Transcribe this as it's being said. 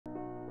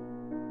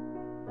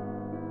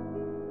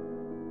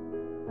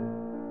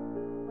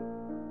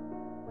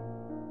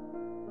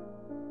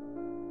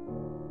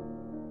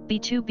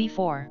b2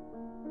 b4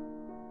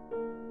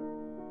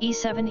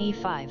 e7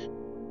 e5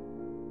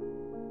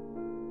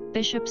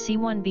 bishop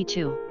c1 b2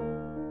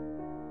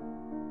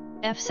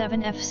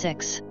 f7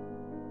 f6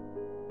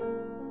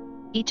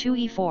 e2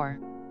 e4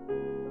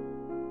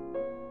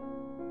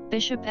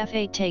 bishop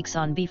f8 takes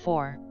on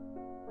b4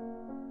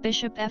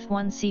 bishop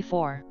f1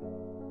 c4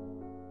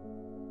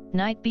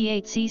 knight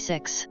b8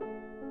 c6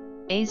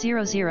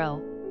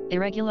 A00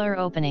 irregular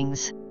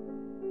openings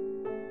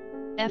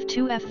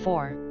f2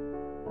 f4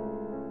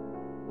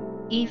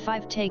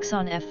 e5 takes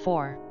on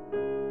f4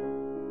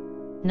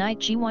 knight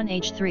g1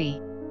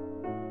 h3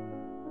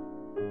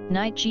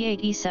 knight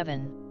g8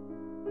 e7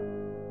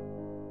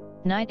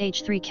 knight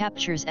h3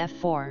 captures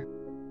f4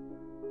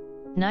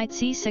 knight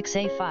c6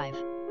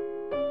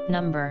 a5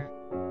 number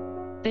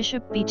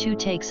bishop b2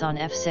 takes on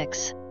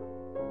f6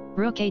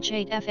 rook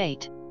h8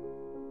 f8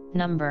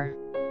 number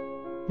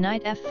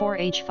knight f4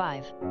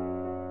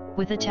 h5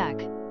 with attack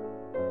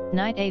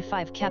knight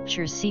a5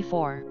 captures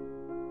c4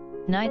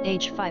 knight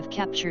h5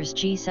 captures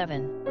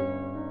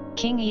g7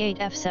 king e8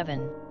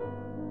 f7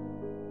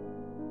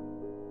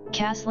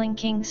 castling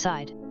king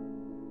side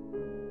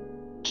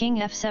king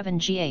f7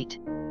 g8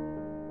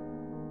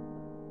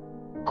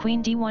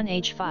 queen d1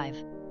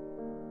 h5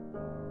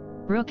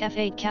 rook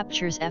f8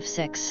 captures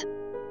f6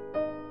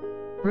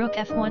 rook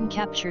f1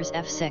 captures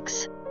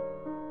f6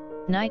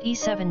 knight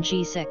e7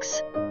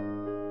 g6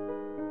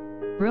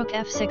 rook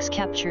f6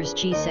 captures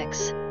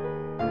g6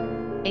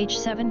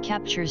 h7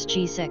 captures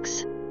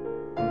g6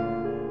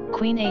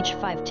 queen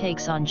h5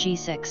 takes on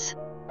g6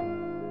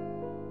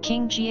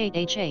 king g8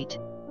 h8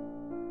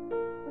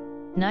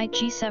 knight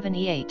g7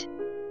 e8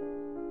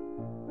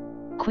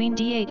 queen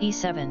d8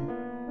 e7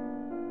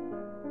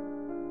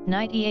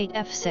 knight e8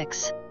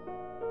 f6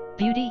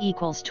 beauty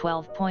equals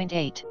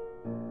 12.8